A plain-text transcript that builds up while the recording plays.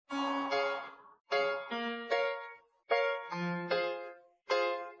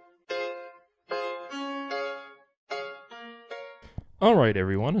All right,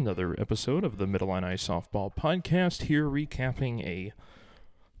 everyone, another episode of the Mid-Illini Softball Podcast here, recapping a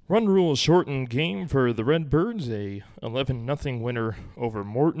run rule shortened game for the Redbirds, a 11-0 winner over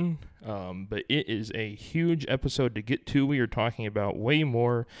Morton, but it is a huge episode to get to. We are talking about way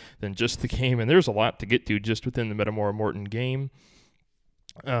more than just the game, and there's a lot to get to just within the Metamora-Morton game.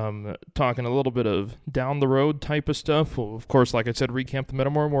 Talking a little bit of down-the-road type of stuff. We'll, of course, like I said, recap the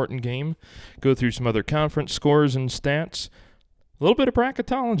Metamora-Morton game, go through some other conference scores and stats. A little bit of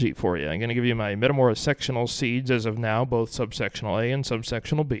bracketology for you. I'm going to give you my Metamora sectional seeds as of now, both subsectional A and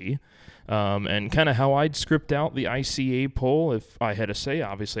subsectional B, and kind of how I'd script out the ICA poll if I had a say.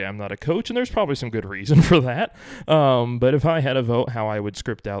 Obviously, I'm not a coach, and there's probably some good reason for that, but if I had a vote, how I would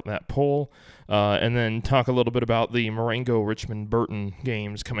script out that poll, and then talk a little bit about the Marengo Richmond-Burton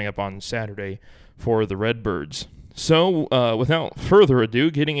games coming up on Saturday for the Redbirds. So, without further ado,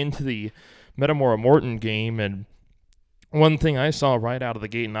 getting into the Metamora-Morton game, and one thing I saw right out of the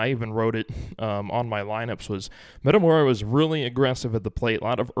gate, and I even wrote it on my lineups, was Metamora was really aggressive at the plate. A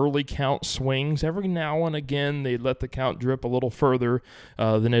lot of early count swings. Every now and again, they'd let the count drip a little further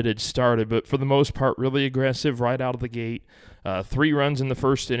than it had started, but for the most part, really aggressive right out of the gate. 3 runs in the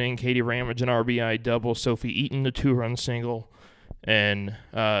first inning. Katie Ramage an RBI double. Sophie Eaton a 2-run single. And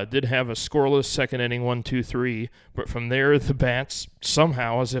did have a scoreless second inning, 1-2-3. But from there, the bats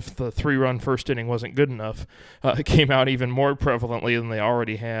somehow, as if the 3-run first inning wasn't good enough, came out even more prevalently than they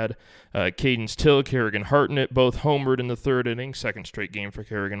already had. Cadence Till, Kerrigan Hartnett, both homered in the third inning. Second straight game for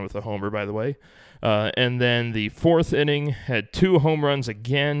Kerrigan with a homer, by the way. And then the fourth inning had 2 home runs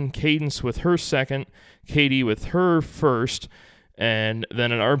again. Cadence with her second, Katie with her first. And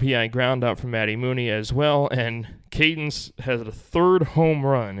then an RBI ground out from Maddie Mooney as well. And Cadence has a third home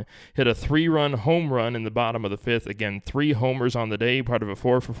run, hit a 3-run home run in the bottom of the 5th. Again, 3 homers on the day, part of a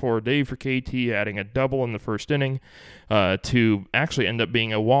 4-for-4 day for KT, adding a double in the first inning to actually end up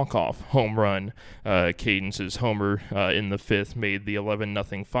being a walk-off home run. Cadence's homer in the 5th made the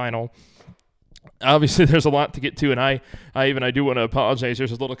 11-0 final. Obviously, there's a lot to get to, and I do want to apologize.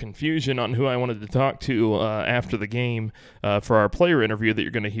 There's a little confusion on who I wanted to talk to after the game for our player interview that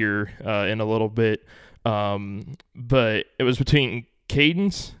you're going to hear in a little bit. But it was between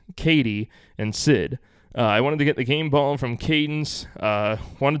Cadence, Katie, and Sid. I wanted to get the game ball from Cadence,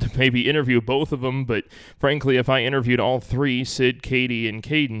 wanted to maybe interview both of them, but frankly, if I interviewed all 3, Sid, Katie, and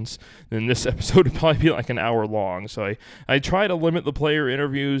Cadence, then this episode would probably be like an hour long. So I try to limit the player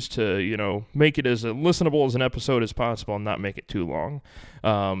interviews to, make it as listenable as an episode as possible and not make it too long.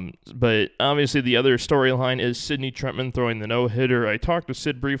 But obviously the other storyline is Sydney Trentman throwing the no-hitter. I talked to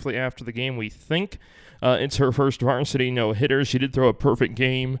Sid briefly after the game. We think it's her first varsity no-hitter. She did throw a perfect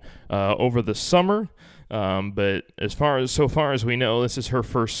game over the summer. But so far as we know, this is her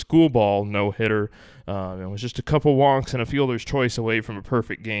first school ball no-hitter. It was just a couple walks and a fielder's choice away from a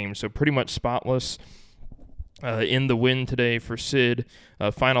perfect game, so pretty much spotless in the win today for Sid.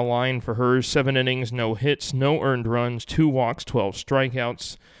 Final line for her, 7 innings, no hits, no earned runs, 2 walks, 12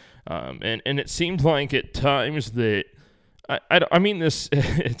 strikeouts. And it seemed like at times that, I mean this,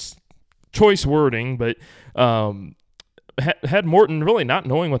 it's choice wording, but had Morton really not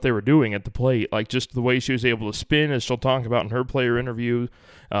knowing what they were doing at the plate, like just the way she was able to spin, as she'll talk about in her player interview,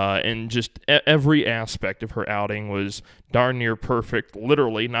 and just every aspect of her outing was darn near perfect,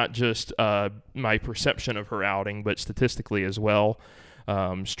 literally, not just my perception of her outing, but statistically as well.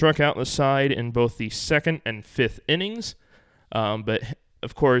 Struck out the side in both the 2nd and 5th innings, but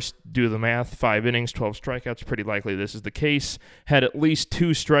of course, do the math, 5 innings, 12 strikeouts, pretty likely this is the case. Had at least 2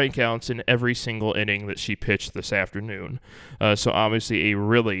 strikeouts in every single inning that she pitched this afternoon. So obviously a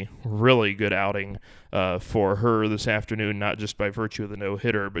really, really good outing for her this afternoon, not just by virtue of the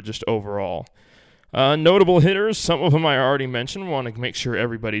no-hitter, but just overall. Notable hitters, some of them I already mentioned. Want to make sure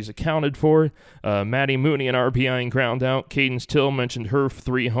everybody's accounted for. Maddie Mooney, an RBI and ground out. Cadence Till mentioned her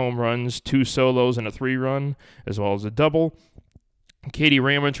 3 home runs, 2 solos and a 3-run, as well as a double. Katie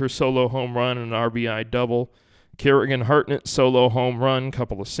Ramage, her solo home run and an RBI double. Kerrigan Hartnett, solo home run,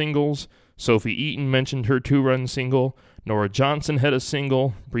 couple of singles. Sophie Eaton mentioned her 2-run single. Nora Johnson had a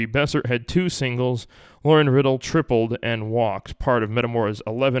single. Bree Bessert had 2 singles. Lauren Riddle tripled and walked, part of Metamora's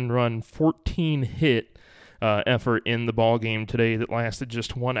 11-run, 14-hit effort in the ballgame today that lasted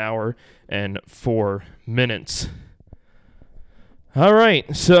just 1 hour and 4 minutes. All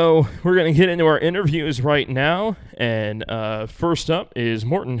right, so we're going to get into our interviews right now, and first up is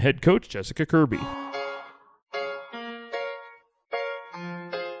Morton head coach Jessica Kerby.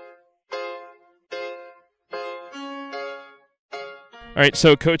 All All right,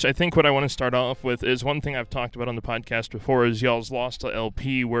 so, Coach, I think what I want to start off with is one thing I've talked about on the podcast before is y'all's loss to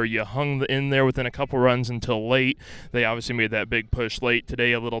LP, where you hung in there within a couple runs until late. They obviously made that big push late.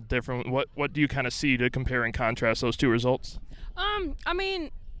 Today a little different. What do you kind of see to compare and contrast those two results? I mean,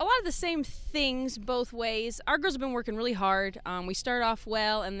 a lot of the same things both ways. Our girls have been working really hard. We start off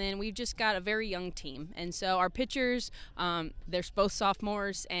well, and then we've just got a very young team. And so our pitchers, they're both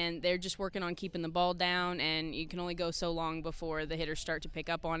sophomores, and they're just working on keeping the ball down, and you can only go so long before the hitters start to pick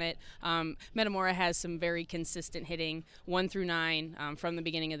up on it. Metamora has some very consistent hitting, 1 through 9, from the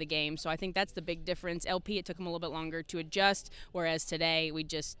beginning of the game. So I think that's the big difference. LP, it took them a little bit longer to adjust, whereas today we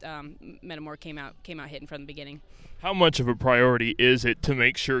just, Metamora came out hitting from the beginning. How much of a priority is it to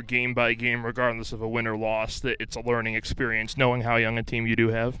make sure game by game, regardless of a win or loss, that it's a learning experience, knowing how young a team you do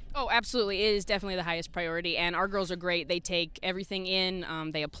have? Oh, absolutely. It is definitely the highest priority, and our girls are great. They take everything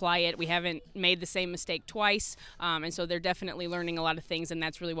in. They apply it. We haven't made the same mistake twice, and so they're definitely learning a lot of things, and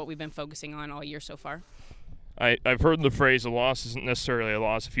that's really what we've been focusing on all year so far. I've heard the phrase, a loss isn't necessarily a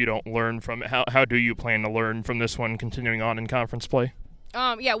loss if you don't learn from it. How do you plan to learn from this one continuing on in conference play?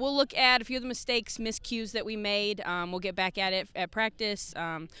 Yeah, we'll look at a few of the mistakes, miscues that we made. We'll get back at it at practice,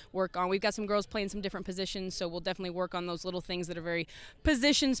 work on. We've got some girls playing some different positions, so we'll definitely work on those little things that are very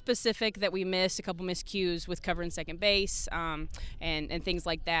position-specific that we missed, a couple miscues with covering second base, and things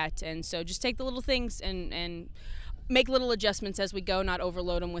like that. And so just take the little things and make little adjustments as we go, not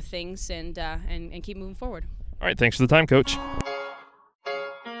overload them with things, and keep moving forward. All right, thanks for the time, Coach.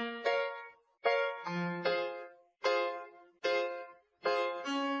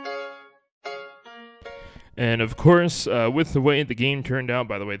 And, of course, with the way the game turned out,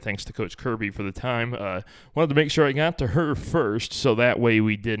 by the way, thanks to Coach Kerby for the time, wanted to make sure I got to her first, so that way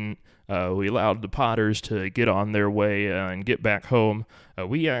we allowed the Potters to get on their way and get back home.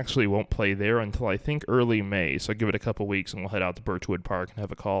 We actually won't play there until, I think, early May, so give it a couple weeks and we'll head out to Birchwood Park and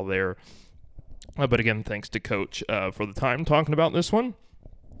have a call there. But, again, thanks to Coach for the time talking about this one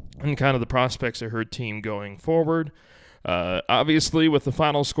and kind of the prospects of her team going forward. Obviously, with the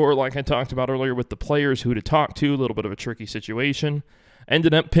final score, like I talked about earlier, with the players who to talk to, a little bit of a tricky situation.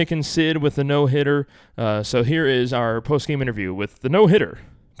 Ended up picking Sid with the no-hitter. So here is our post-game interview with the no-hitter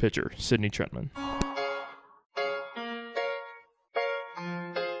pitcher, Sydney Trentman.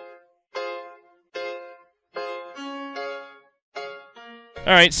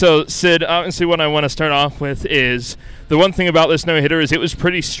 All right, so Sid, obviously what I want to start off with is the one thing about this no-hitter is it was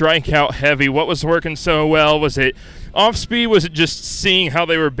pretty strikeout heavy. What was working so well? Was it off speed? Was it just seeing how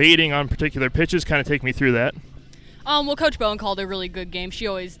they were baiting on particular pitches? Kind of take me through that. Well, Coach Bowen called a really good game. She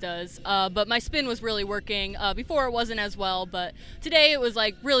always does. But my spin was really working. Before it wasn't as well, but today it was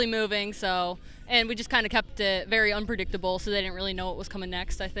like really moving. And we just kind of kept it very unpredictable, so they didn't really know what was coming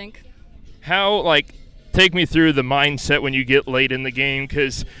next, I think. Take me through the mindset when you get late in the game,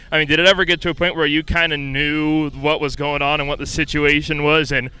 because, I mean, did it ever get to a point where you kind of knew what was going on and what the situation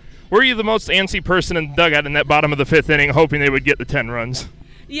was, and were you the most antsy person in the dugout in that bottom of the fifth inning hoping they would get the 10 runs?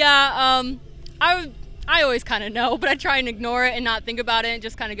 Yeah, I always kind of know, but I try and ignore it and not think about it and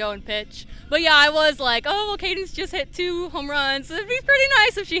just kind of go and pitch. But yeah, I was like, oh, well, Katie's just hit 2 home runs. It'd be pretty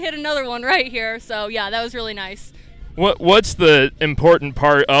nice if she hit another one right here. So yeah, that was really nice. What's the important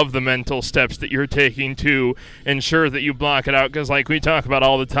part of the mental steps that you're taking to ensure that you block it out? Because like we talk about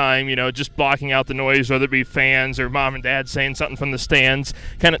all the time, you know, just blocking out the noise, whether it be fans or mom and dad saying something from the stands.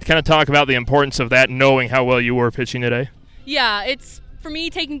 Kind of talk about the importance of that, knowing how well you were pitching today. Yeah, it's for me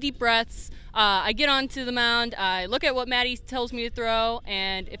taking deep breaths. I get onto the mound, I look at what Maddie tells me to throw,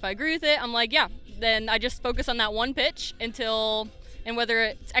 and if I agree with it, I'm like, yeah. Then I just focus on that one pitch and whether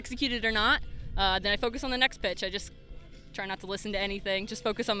it's executed or not, then I focus on the next pitch. I just try not to listen to anything, just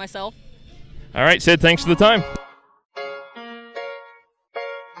focus on myself. All right, Sid, thanks for the time.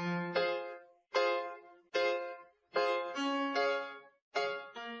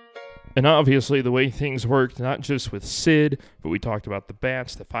 And obviously the way things worked, not just with Sid, but we talked about the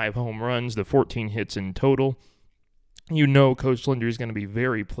bats, the 5 home runs, the 14 hits in total. You know Coach Linder is going to be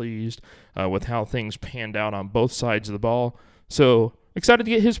very pleased with how things panned out on both sides of the ball. So excited to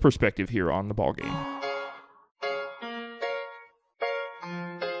get his perspective here on the ball game.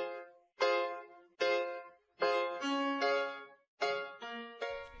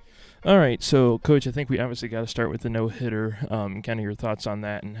 All right, so, Coach, I think we obviously got to start with the no-hitter. Kind of your thoughts on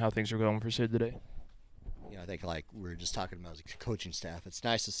that and how things are going for Sid today. I think like we were just talking about as a coaching staff, it's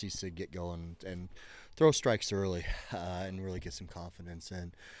nice to see Sid get going and throw strikes early and really get some confidence.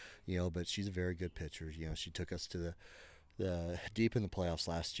 And, but she's a very good pitcher. She took us to the deep in the playoffs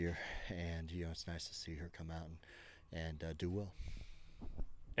last year, and, it's nice to see her come out and do well.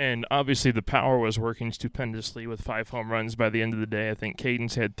 And obviously the power was working stupendously with 5 home runs by the end of the day. I think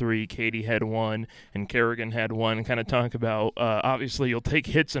Cadence had 3, Katie had 1, and Kerrigan had 1. Kind of talk about, obviously you'll take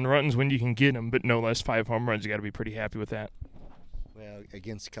hits and runs when you can get them, but no less 5 home runs. You got to be pretty happy with that. Well,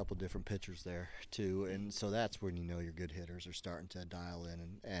 against a couple different pitchers there, too. And so that's when you know your good hitters are starting to dial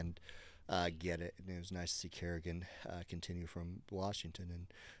in and get it. And it was nice to see Kerrigan continue from Washington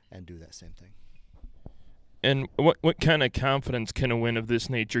and do that same thing. And what kind of confidence can a win of this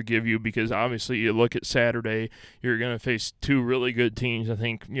nature give you? Because obviously you look at Saturday, you're going to face 2 really good teams. I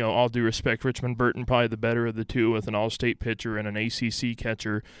think, all due respect, Richmond-Burton probably the better of the 2 with an all-state pitcher and an ACC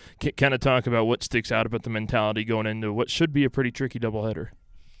catcher. Kind of talk about what sticks out about the mentality going into what should be a pretty tricky doubleheader.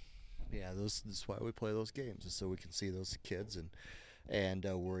 Yeah, this is why we play those games, is so we can see those kids and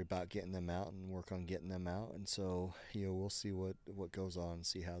worry about getting them out and work on getting them out. And so, we'll see what goes on and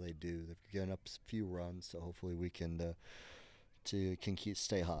see how they do. They've given up a few runs, so hopefully we can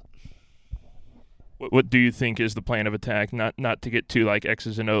stay hot. What do you think is the plan of attack? Not to get to like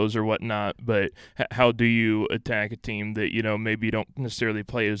X's and O's or whatnot, but how do you attack a team that, maybe you don't necessarily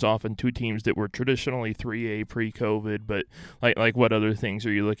play as often, 2 teams that were traditionally 3A pre-COVID, but like what other things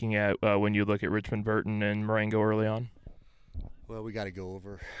are you looking at when you look at Richmond-Burton and Marengo early on? Well, we got to go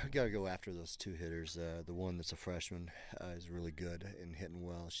after those 2 hitters. The one that's a freshman is really good and hitting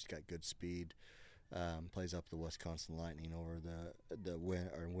well. She's got good speed. Plays up the Wisconsin Lightning over the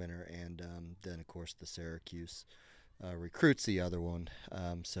winner, and then of course the Syracuse recruits the other one.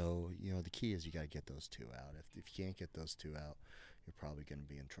 So the key is you got to get those 2 out. If you can't get those 2 out, you're probably going to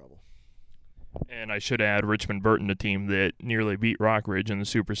be in trouble. And I should add Richmond-Burton, a team that nearly beat Rockridge in the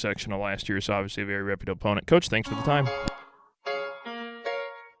Super Sectional last year, so obviously a very reputable opponent. Coach, thanks for the time.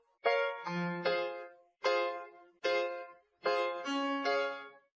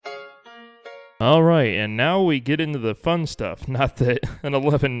 All right, and now we get into the fun stuff. Not that an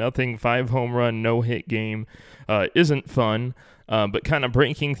 11-0 5-home run no-hit game isn't fun, but kind of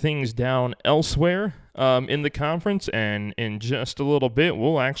breaking things down elsewhere in the conference. And in just a little bit,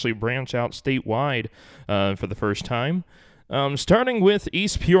 we'll actually branch out statewide for the first time. Starting with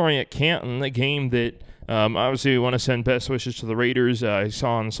East Peoria at Canton, a game that obviously we want to send best wishes to the Raiders. I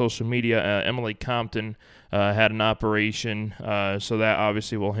saw on social media Emily Compton had an operation, so that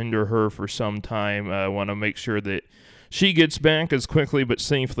obviously will hinder her for some time. I want to make sure that she gets back as quickly but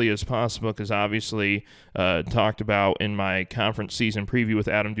safely as possible, because obviously talked about in my conference season preview with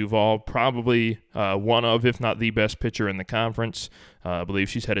Adam Duvall, probably one of, if not the best pitcher in the conference. I believe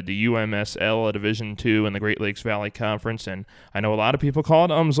she's headed to UMSL, a Division II in the Great Lakes Valley Conference, and I know a lot of people call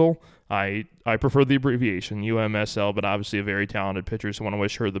it UMSL. I prefer the abbreviation, UMSL, but obviously a very talented pitcher, so I want to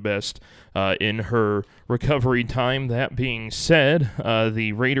wish her the best in her recovery time. That being said,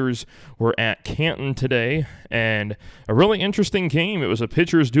 the Raiders were at Canton today, and a really interesting game. It was a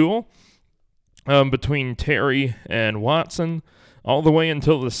pitcher's duel between Terry and Watson all the way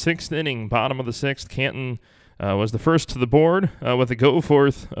until the 6th inning, bottom of the 6th. Canton was the first to the board with a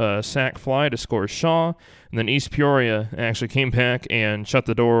go-forth sac fly to score Shaw, and then East Peoria actually came back and shut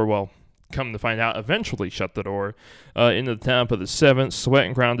the door, come to find out, eventually shut the door into the top of the 7th.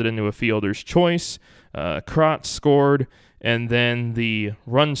 Sweat grounded into a fielder's choice. Krotz scored, and then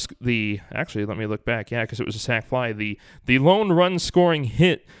actually, let me look back, because it was a sac fly. The lone run-scoring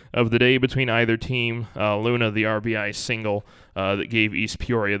hit of the day between either team, Luna, the RBI single that gave East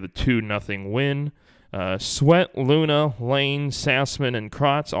Peoria the 2-0 win. Sweat, Luna, Lane, Sassman, and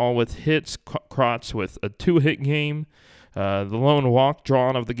Krotz all with hits. Krotz with a 2-hit game. The lone walk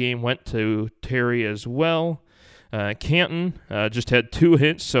drawn of the game went to Terry as well. Canton just had 2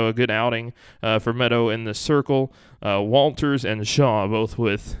 hits, so a good outing for Meadow in the circle. Walters and Shaw both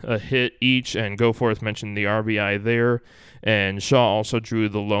with a hit each, and Goforth mentioned the RBI there, and Shaw also drew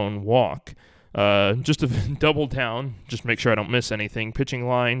the lone walk. Just to double down, just make sure I don't miss anything. Pitching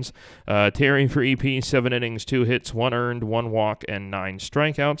lines, Terry for EP, 7 innings, 2 hits, 1 earned, 1 walk, and 9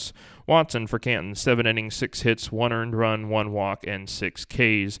 strikeouts. Watson for Canton, 7 innings, 6 hits, 1 earned run, 1 walk, and 6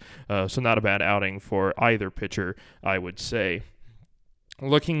 Ks. So not a bad outing for either pitcher, I would say.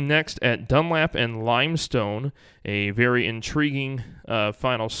 Looking next at Dunlap and Limestone, a very intriguing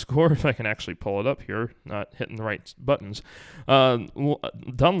final score, if I can actually pull it up here, not hitting the right buttons. Dunlap,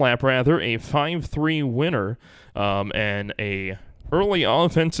 a 5-3 winner, and a early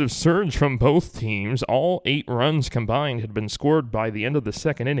offensive surge from both teams. All 8 runs combined had been scored by the end of the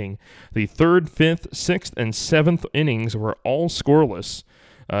 2nd inning. The 3rd, 5th, 6th, and 7th innings were all scoreless.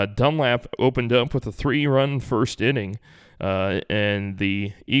 Dunlap opened up with a 3-run first inning. And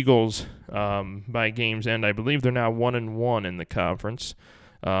the Eagles, by game's end, I believe they're now 1-1 in the conference.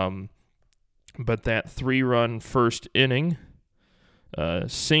 But that 3-run first inning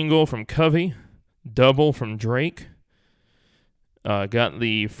Single from Covey, double from Drake. Got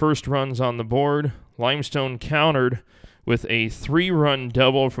the first runs on the board. Limestone countered with a 3-run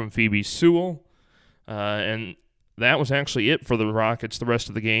double from Phoebe Sewell. And that was actually it for the Rockets the rest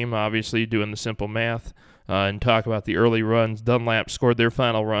of the game, obviously doing the simple math. And talk about the early runs. Dunlap scored their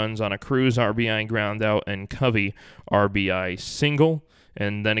final runs on a Cruz RBI ground out and Covey RBI single.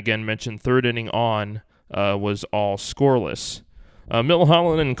 And then again mentioned third inning on was all scoreless.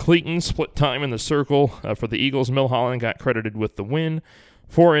 Milholland and Clayton split time in the circle. For the Eagles, Milholland got credited with the win.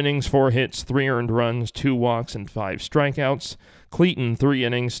 4 innings, 4 hits, 3 earned runs, 2 walks, and 5 strikeouts. Clayton, 3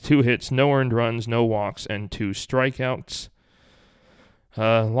 innings, 2 hits, no earned runs, no walks, and 2 strikeouts.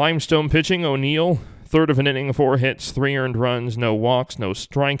 Limestone pitching, O'Neill, third of an inning, 4 hits, 3 earned runs, no walks, no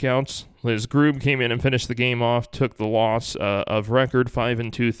strikeouts. Liz Grube came in and finished the game off, took the loss of record, 5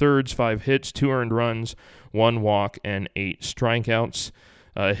 2/3, 5 hits, 2 earned runs, 1 walk, and 8 strikeouts.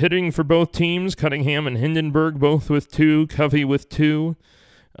 Hitting for both teams, Cunningham and Hindenburg both with 2, Covey with 2,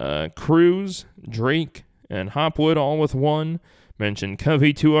 Cruz, Drake, and Hopwood all with 1. Mentioned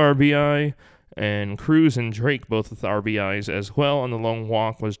Covey 2 RBI, and Cruz and Drake both with RBIs as well, and the lone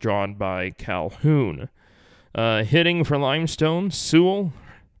walk was drawn by Calhoun. Hitting for Limestone, Sewell,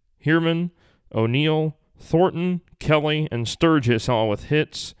 Heerman, O'Neill, Thornton, Kelly, and Sturgis all with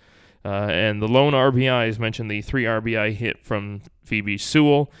hits. And the lone RBIs mentioned the 3 RBI hit from Phoebe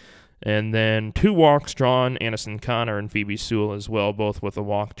Sewell. And then 2 walks drawn, Anderson Connor and Phoebe Sewell as well, both with a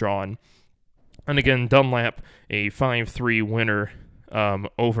walk drawn. And again, Dunlap, a 5-3 winner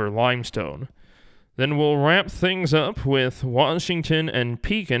over Limestone. Then we'll wrap things up with Washington and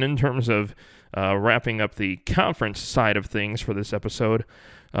Pekin in terms of wrapping up the conference side of things for this episode.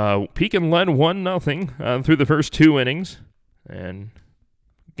 Pekin led 1-0 through the first 2 innings, and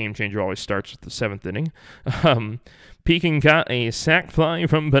game changer always starts with the 7th inning. Pekin got a sac fly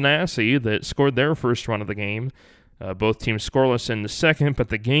from Benassi that scored their first run of the game. Both teams scoreless in the second, but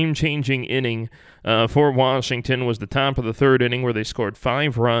the game-changing inning for Washington was the top of the 3rd inning where they scored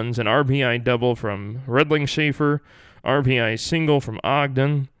 5 runs, an RBI double from Redling-Schaefer, RBI single from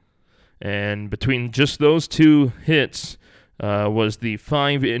Ogden, and between just those 2 hits was the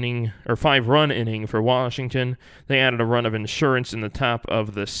 5-run inning for Washington. They added a run of insurance in the top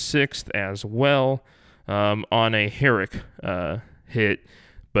of the 6th as well on a Herrick hit.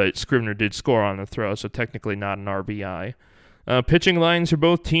 But Scrivener did score on the throw, so technically not an RBI. Pitching lines for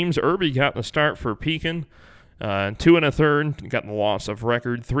both teams. Irby got the start for Pekin. 2 1/3, got the loss of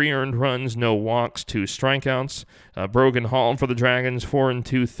record. 3 earned runs, no walks, 2 strikeouts. Brogan Hall for the Dragons, 4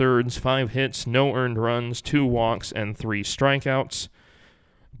 2/3, 5 hits, no earned runs, 2 walks, and 3 strikeouts.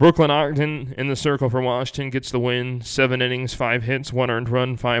 Brooklyn Ogden in the circle for Washington gets the win. 7 innings, 5 hits, 1 earned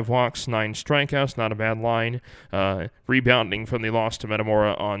run, 5 walks, 9 strikeouts. Not a bad line. Rebounding from the loss to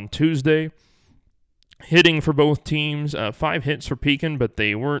Metamora on Tuesday. Hitting for both teams, 5 hits for Pekin, but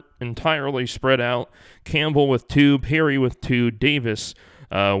they weren't entirely spread out. Campbell with 2, Perry with 2, Davis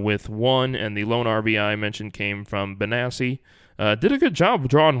with 1, and the lone RBI mentioned came from Benassi. Did a good job of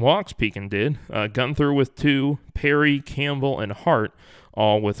drawing walks, Pekin did. Gunther with 2, Perry, Campbell, and Hart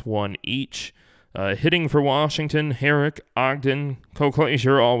all with 1 each. Hitting for Washington, Herrick, Ogden,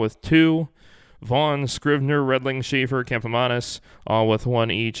 Coclazier all with 2. Vaughn, Scrivener, Redling-Schaefer, Campomanes all with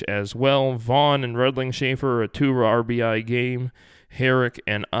 1 each as well. Vaughn and Redling-Schaefer a 2 RBI game. Herrick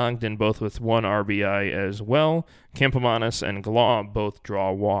and Ogden both with 1 RBI as well. Campomanes and Glaub both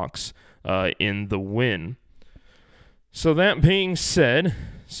draw walks in the win. So that being said,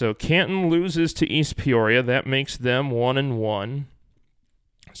 Canton loses to East Peoria. That makes them 1-1.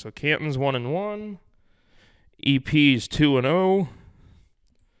 So Canton's 1-1. EP's 2-0.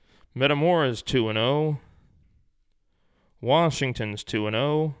 Metamora's 2-0. Washington's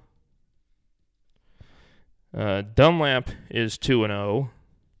 2-0. Dunlap is 2-0.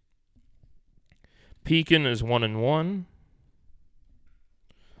 Pekin is 1-1.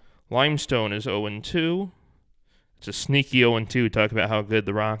 Limestone is 0-2. It's a sneaky 0-2. Talk about how good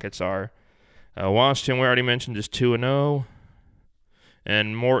the Rockets are. Washington, we already mentioned, is 2-0.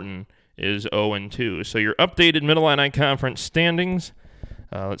 And Morton is 0-2. So your updated Mid-Illini Conference standings.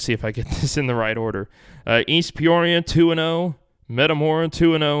 Let's see if I get this in the right order. East Peoria 2-0. Metamora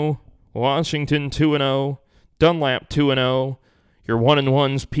 2-0. Washington 2-0. Dunlap 2-0. Your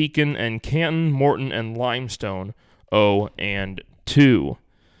 1-1s Pekin and Canton, Morton, and Limestone 0-2.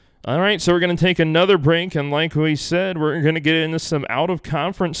 All right, so we're going to take another break, and like we said, we're going to get into some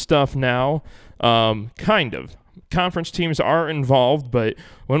out-of-conference stuff now. Kind of. conference teams are involved, but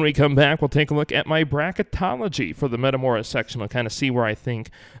when we come back, we'll take a look at my bracketology for the Metamora sectional, kind of see where I think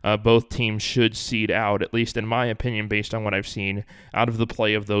both teams should seed out, at least in my opinion, based on what I've seen out of the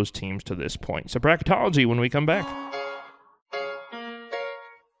play of those teams to this point. So bracketology when we come back.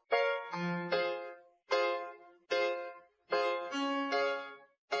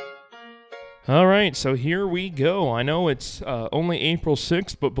 All right, so here we go. I know it's only April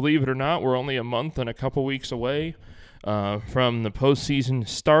 6th, but believe it or not, we're only a month and a couple weeks away from the postseason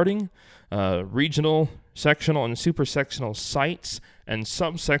starting. Regional, sectional, and super sectional sites and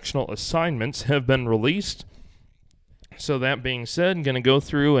subsectional assignments have been released. So that being said, I'm going to go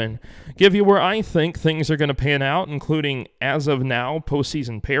through and give you where I think things are going to pan out, including, as of now,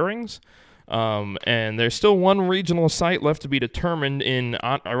 postseason pairings. And there's still one regional site left to be determined in,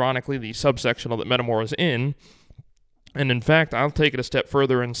 ironically, the subsectional that Metamora is in. And in fact, I'll take it a step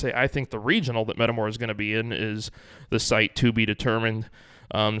further and say I think the regional that Metamora is going to be in is the site to be determined.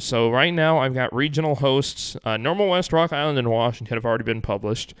 So right now I've got regional hosts. Normal West, Rock Island, and Washington have already been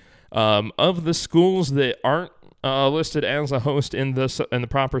published. Of the schools that aren't listed as a host in the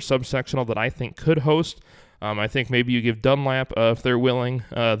proper subsectional that I think could host, I think maybe you give Dunlap, if they're willing,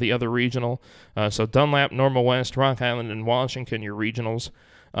 the other regional. So Dunlap, Normal West, Rock Island, and Washington, your regionals.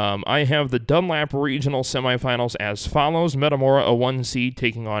 I have the Dunlap regional semifinals as follows. Metamora, a 1 seed,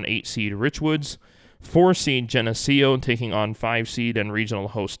 taking on 8 seed Richwoods. 4 seed Geneseo, taking on 5 seed and regional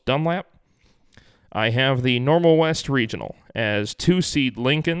host Dunlap. I have the Normal West regional as 2 seed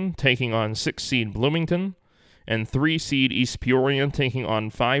Lincoln, taking on 6 seed Bloomington. And 3 seed East Peoria, taking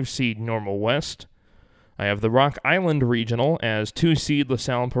on 5 seed Normal West. I have the Rock Island regional as 2 seed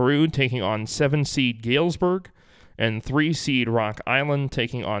LaSalle Peru taking on 7 seed Galesburg, and 3 seed Rock Island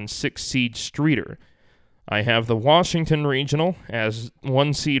taking on 6 seed Streeter. I have the Washington regional as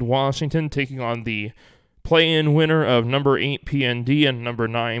 1 seed Washington taking on the play-in winner of number 8 PND and number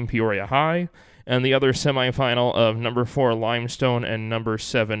 9 Peoria High, and the other semifinal of number 4 Limestone and number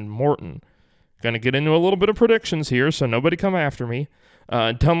 7 Morton. Going to get into a little bit of predictions here, so nobody come after me.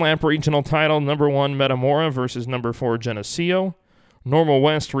 Dunlap regional title, number 1 Metamora versus number 4 Geneseo. Normal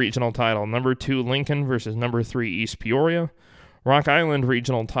West regional title, number 2 Lincoln versus number 3 East Peoria. Rock Island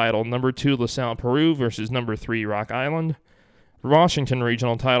regional title, number 2 LaSalle Peru versus number 3 Rock Island. Washington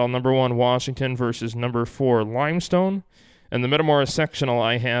regional title, number 1 Washington versus number 4 Limestone. And the Metamora sectional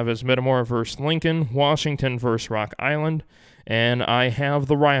I have is Metamora versus Lincoln, Washington versus Rock Island. And I have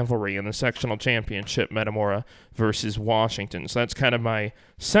the rivalry in the sectional championship, Metamora versus Washington. So that's kind of my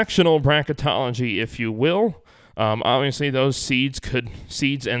sectional bracketology, if you will. Obviously, those seeds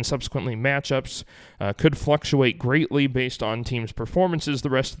and subsequently matchups could fluctuate greatly based on teams' performances the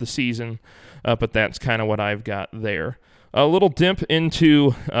rest of the season, but that's kind of what I've got there. A little dip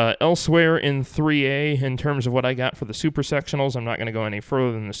into elsewhere in 3A in terms of what I got for the super sectionals. I'm not going to go any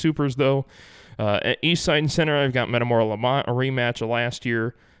further than the supers, though. At Eastside Center, I've got Metamora Lamont, a rematch of last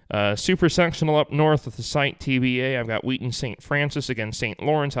year. Super sectional up north with the site TBA, I've got Wheaton St. Francis against St.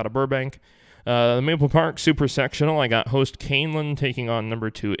 Lawrence out of Burbank. The Maple Park Super Sectional, I got host Canelan taking on number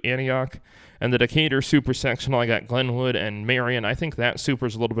 2 Antioch. And the Decatur Super Sectional, I got Glenwood and Marion. I think that Super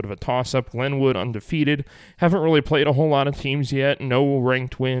is a little bit of a toss-up. Glenwood undefeated. Haven't really played a whole lot of teams yet. No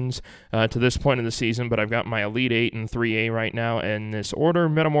ranked wins to this point in the season, but I've got my Elite 8 and 3A right now in this order.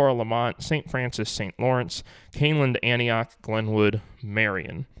 Metamora Lamont, St. Francis, St. Lawrence, Canelan, Antioch, Glenwood,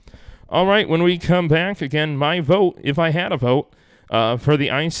 Marion. All right, when we come back, again, my vote, if I had a vote, for the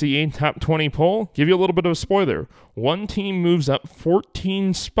ICA Top 20 poll, give you a little bit of a spoiler. One team moves up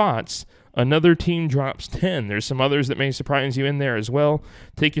 14 spots. Another team drops 10. There's some others that may surprise you in there as well.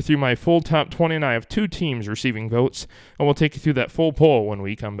 Take you through my full top 20, and I have 2 teams receiving votes. And we'll take you through that full poll when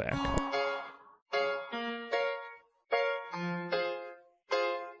we come back.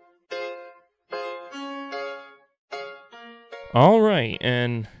 All right,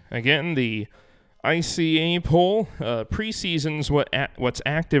 and again, the ICA poll, preseason's what's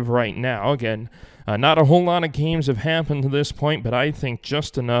active right now. Again, not a whole lot of games have happened to this point, but I think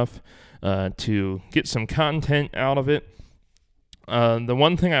just enough to get some content out of it. The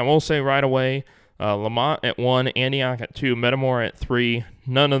one thing I will say right away, Lamont at 1, Antioch at 2, Metamora at 3.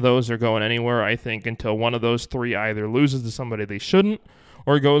 None of those are going anywhere, I think, until one of those 3 either loses to somebody they shouldn't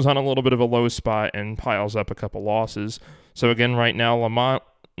or goes on a little bit of a low spot and piles up a couple losses. So again, right now, Lamont,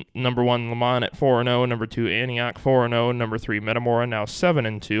 number 1 Lamont at 4-0, number 2 Antioch 4-0, number 3 Metamora now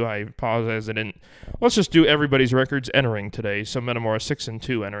 7-2. I apologize, I didn't. Let's just do everybody's records entering today. So Metamora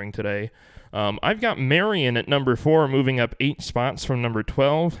 6-2 entering today. I've got Marion at number 4, moving up 8 spots from number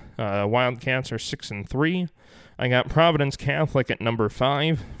 12. Wildcats are 6-3. I got Providence Catholic at number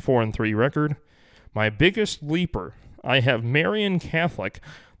 5, 4-3 record. My biggest leaper, I have Marian Catholic,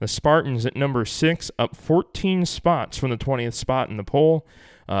 the Spartans at number 6, up 14 spots from the 20th spot in the poll.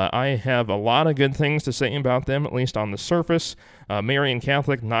 I have a lot of good things to say about them, at least on the surface. Marian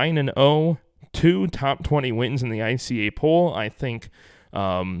Catholic 9-0, 2 top 20 wins in the ICA poll. I think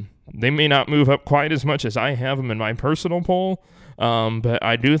they may not move up quite as much as I have them in my personal poll, but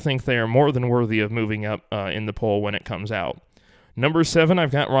I do think they are more than worthy of moving up in the poll when it comes out. Number 7,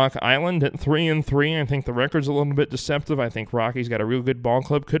 I've got Rock Island at 3-3. I think the record's a little bit deceptive. I think Rocky's got a real good ball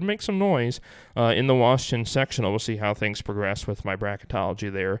club. Could make some noise in the Washington sectional. We'll see how things progress with my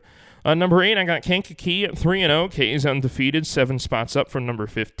bracketology there. Number 8, I got Kankakee at 3-0. K is undefeated, 7 spots up from number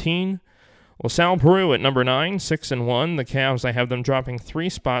 15. LaSalle Peru at number 9, 6-1. The Cavs, I have them dropping 3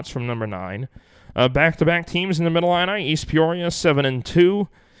 spots from number 9. Back-to-back teams in the Mid-Illini. East Peoria 7-2.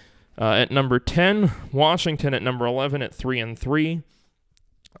 At number 10, Washington at number 11 at 3-3.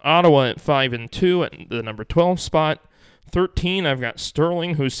 Ottawa at 5-2 at the number 12 spot. 13, I've got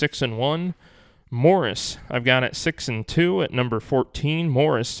Sterling, who's 6-1. Morris, I've got at 6-2 at number 14.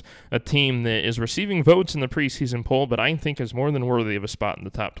 Morris, a team that is receiving votes in the preseason poll, but I think is more than worthy of a spot in the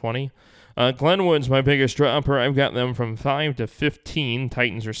top 20. Glenwood's my biggest dropper. I've got them from 5 to 15.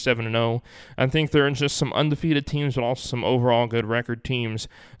 Titans are 7-0. I think there are just some undefeated teams, but also some overall good record teams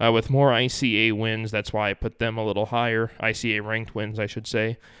with more ICA wins. That's why I put them a little higher. ICA ranked wins, I should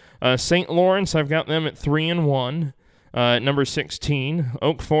say. St. Lawrence, I've got them at 3-1. Number 16,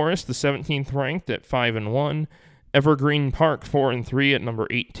 Oak Forest, the 17th ranked at 5-1. Evergreen Park, 4-3 at number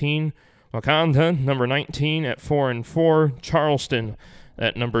 18. Wakanda, number 19 at 4-4. Charleston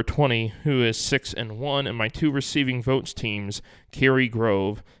at number 20, who is 6-1. And my 2 receiving votes teams, Cary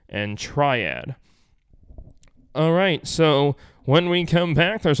Grove and Triad. All right, so when we come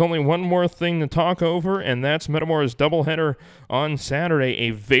back, there's only one more thing to talk over, and that's Metamora's doubleheader on Saturday.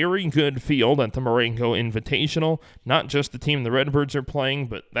 A very good field at the Marengo Invitational. Not just the team the Redbirds are playing,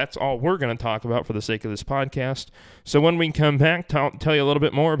 but that's all we're going to talk about for the sake of this podcast. So when we come back, tell you a little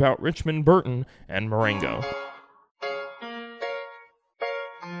bit more about Richmond-Burton and Marengo.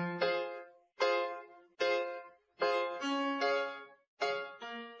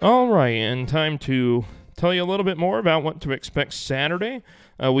 All right, and time to tell you a little bit more about what to expect Saturday.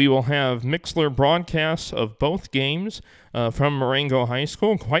 We will have Mixler broadcasts of both games from Marengo High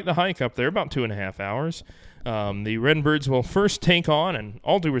School. Quite the hike up there, about 2.5 hours. The Redbirds will first take on, and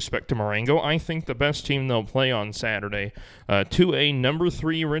all due respect to Marengo, I think the best team they'll play on Saturday, 2A number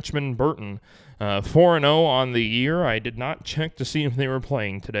 3 Richmond-Burton. 4-0 on the year. I did not check to see if they were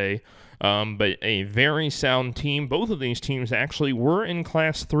playing today. But a very sound team. Both of these teams actually were in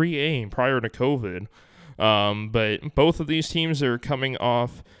Class 3A prior to COVID. But both of these teams are coming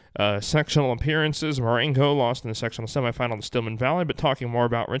off sectional appearances. Marengo lost in the sectional semifinal to Stillman Valley, but talking more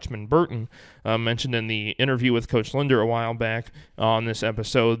about Richmond-Burton, mentioned in the interview with Coach Linder a while back on this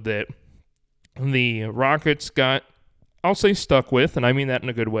episode that the Rockets got, I'll say, stuck with, and I mean that in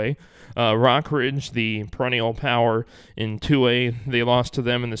a good way. Rockridge, the perennial power in 2A, they lost to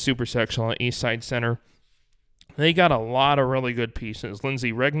them in the super sectional at Eastside Center. They got a lot of really good pieces.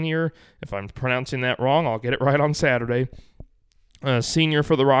 Lindsay Regnier, if I'm pronouncing that wrong, I'll get it right on Saturday. Senior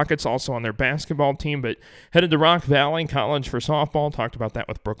for the Rockets, also on their basketball team, but headed to Rock Valley College for softball. Talked about that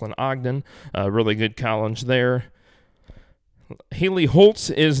with Brooklyn Ogden. Really good college there. Haley Holtz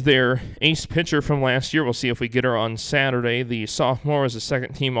is their ace pitcher from last year. We'll see if we get her on Saturday. The sophomore was a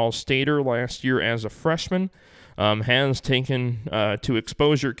second-team All-Stater last year as a freshman. Has taken to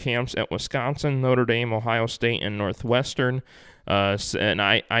exposure camps at Wisconsin, Notre Dame, Ohio State, and Northwestern. And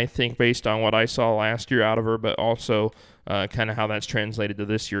I think based on what I saw last year out of her, but also kind of how that's translated to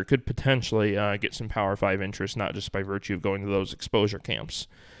this year, could potentially get some Power 5 interest, not just by virtue of going to those exposure camps.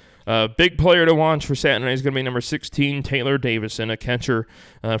 Big player to watch for Saturday is going to be number 16, Taylor Davison, a catcher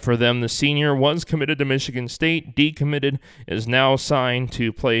for them. The senior was committed to Michigan State, decommitted, is now signed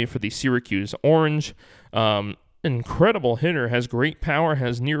to play for the Syracuse Orange. Incredible hitter, has great power,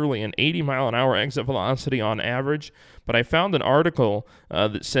 has nearly an 80-mile-an-hour exit velocity on average. But I found an article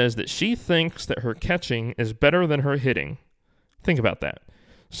that says that she thinks that her catching is better than her hitting. Think about that.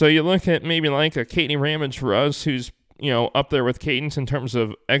 So you look at maybe like a Katie Ramage for us, who's up there with Cadence in terms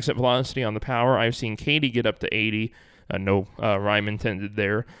of exit velocity on the power. I've seen Katie get up to 80. No rhyme intended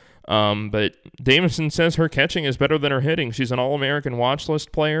there. But Davison says her catching is better than her hitting. She's an All-American watch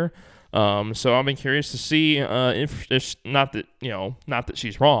list player. So I'll be curious to see if not that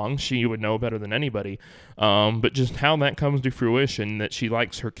she's wrong, she would know better than anybody, but just how that comes to fruition, that she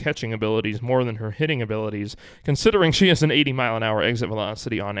likes her catching abilities more than her hitting abilities, considering she has an 80-mile-an-hour exit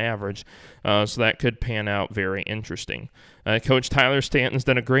velocity on average. So that could pan out very interesting. Coach Tyler Stanton's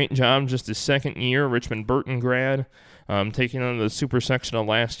done a great job, just his second year, Richmond-Burton grad, taking on the Super Sectional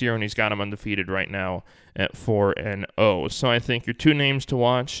last year, and he's got him undefeated right now at 4-0. So I think your two names to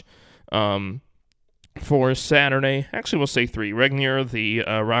watch for Saturday, actually we'll say three. Regnier, the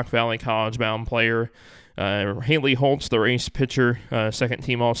Rock Valley College-bound player, Haley Holtz, the race pitcher,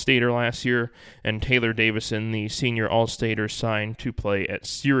 second-team All-Stater last year, and Taylor Davison, the senior All-Stater, signed to play at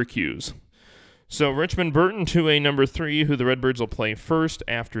Syracuse. So Richmond-Burton, 2A number 3, who the Redbirds will play first.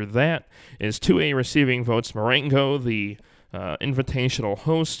 After that is 2A receiving votes Marengo, the invitational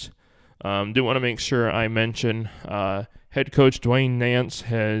host. Do want to make sure I mention head coach Dwayne Nance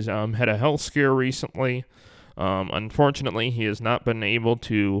has had a health scare recently. Unfortunately, he has not been able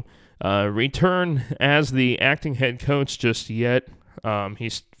to return as the acting head coach just yet.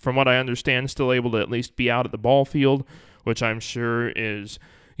 He's, from what I understand, still able to at least be out at the ball field, which I'm sure is,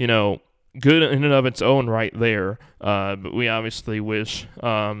 good in and of its own right there. But we obviously wish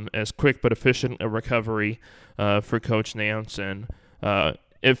as quick but efficient a recovery for Coach Nance. And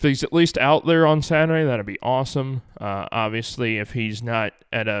if he's at least out there on Saturday, that'd be awesome. Obviously, if he's not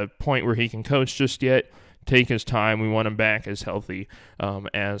at a point where he can coach just yet, take his time. We want him back as healthy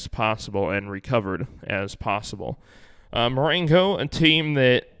as possible and recovered as possible. Marengo, a team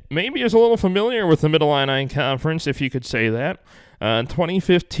that maybe is a little familiar with the Mid-Illini Conference, if you could say that.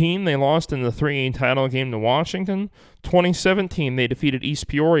 2015, they lost in the 3A title game to Washington. 2017, they defeated East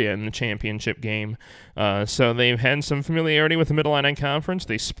Peoria in the championship game. So they've had some familiarity with the Mid-Illini Conference.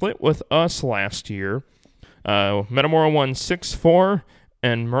 They split with us last year. Metamora won 6-4,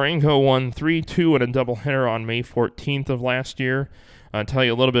 and Marengo won 3-2 in a doubleheader on May 14th of last year. I'll tell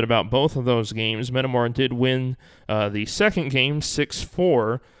you a little bit about both of those games. Metamora did win the second game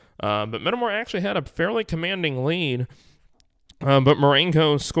 6-4, but Metamora actually had a fairly commanding lead. But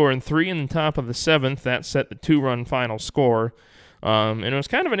Marengo scoring 3 in the top of the 7th. That set the 2-run final score. And it was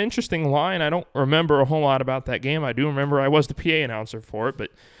kind of an interesting line. I don't remember a whole lot about that game. I do remember I was the PA announcer for it, but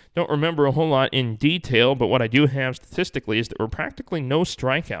don't remember a whole lot in detail. But what I do have statistically is that there were practically no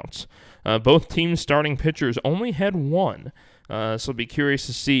strikeouts. Both teams' starting pitchers only had one. So be curious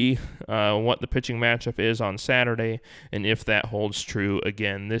to see what the pitching matchup is on Saturday and if that holds true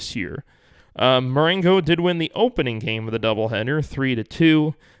again this year. Marengo did win the opening game of the doubleheader,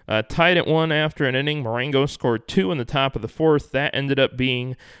 3-2. Tied at 1 after an inning. Marengo scored 2 in the top of the 4th. That ended up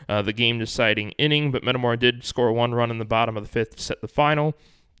being the game-deciding inning, but Metamora did score 1 run in the bottom of the 5th to set the final.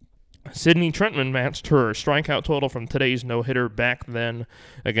 Sydney Trentman matched her strikeout total from today's no-hitter back then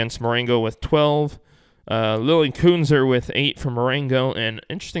against Marengo with 12. Lily Kunzer with 8 for Marengo. And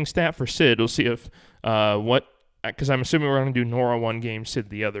interesting stat for Sid. We'll see if because I'm assuming we're going to do Nora one game, Sid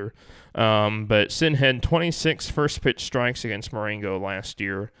the other. But Sid had 26 first-pitch strikes against Marengo last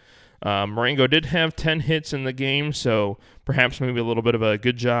year. Marengo did have 10 hits in the game, so perhaps maybe a little bit of a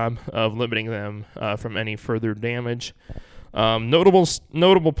good job of limiting them from any further damage.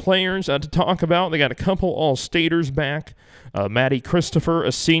 Notable players to talk about. They got a couple All-Staters back. Maddie Christopher,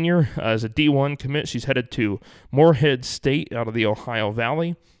 a senior, is a D1 commit. She's headed to Moorhead State out of the Ohio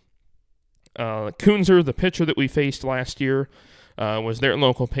Valley. Kunzer, the pitcher that we faced last year, was their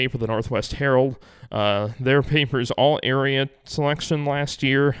local paper, the Northwest Herald. Their paper's all-area selection last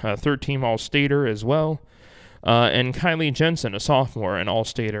year, third-team All-Stater as well. And Kylie Jensen, a sophomore, an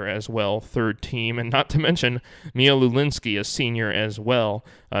All-Stater as well, third team. And not to mention Mia Lulinski, a senior as well,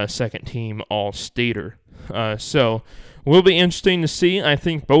 second-team All-Stater. So will be interesting to see. I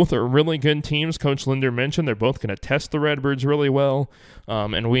think both are really good teams. Coach Linder mentioned they're both going to test the Redbirds really well,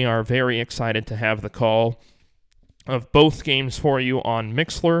 and we are very excited to have the call of both games for you on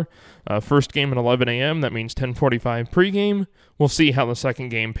Mixler. First game at 11 a.m., that means 10:45 pregame. We'll see how the second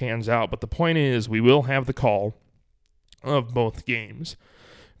game pans out, but the point is we will have the call of both games.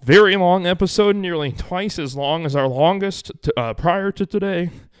 Very long episode, nearly twice as long as our longest prior to today.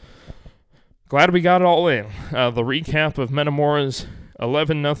 Glad we got it all in. The recap of Metamora's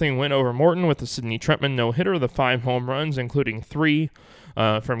 11-0 win over Morton with the Sydney Trentman no-hitter, the 5 home runs, including 3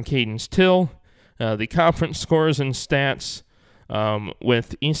 from Cadence Till. The conference scores and stats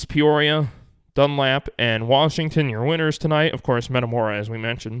with East Peoria, Dunlap, and Washington, your winners tonight. Of course, Metamora, as we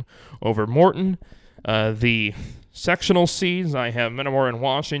mentioned, over Morton. The sectional seeds, I have Metamora and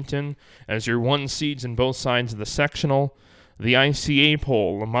Washington as your 1 seeds in both sides of the sectional. The ICA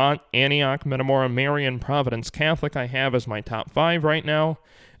poll, Lamont, Antioch, Metamora, Marion, Providence Catholic, I have as my top 5 right now.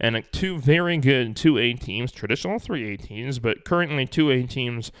 and two very good 2A teams, traditional 3A teams, but currently 2A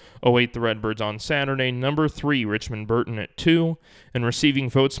teams await the Redbirds on Saturday. Number 3, Richmond-Burton at 2, and receiving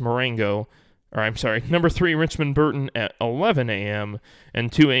votes number 3, Richmond-Burton at 11 a.m.,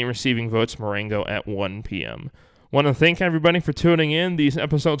 and 2A receiving votes Marengo at 1 p.m. Want to thank everybody for tuning in. These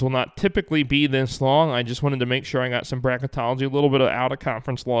episodes will not typically be this long. I just wanted to make sure I got some bracketology, a little bit of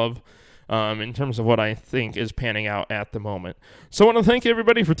out-of-conference love in terms of what I think is panning out at the moment. So I want to thank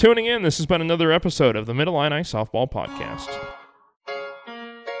everybody for tuning in. This has been another episode of the Mid-Illini Softball Podcast.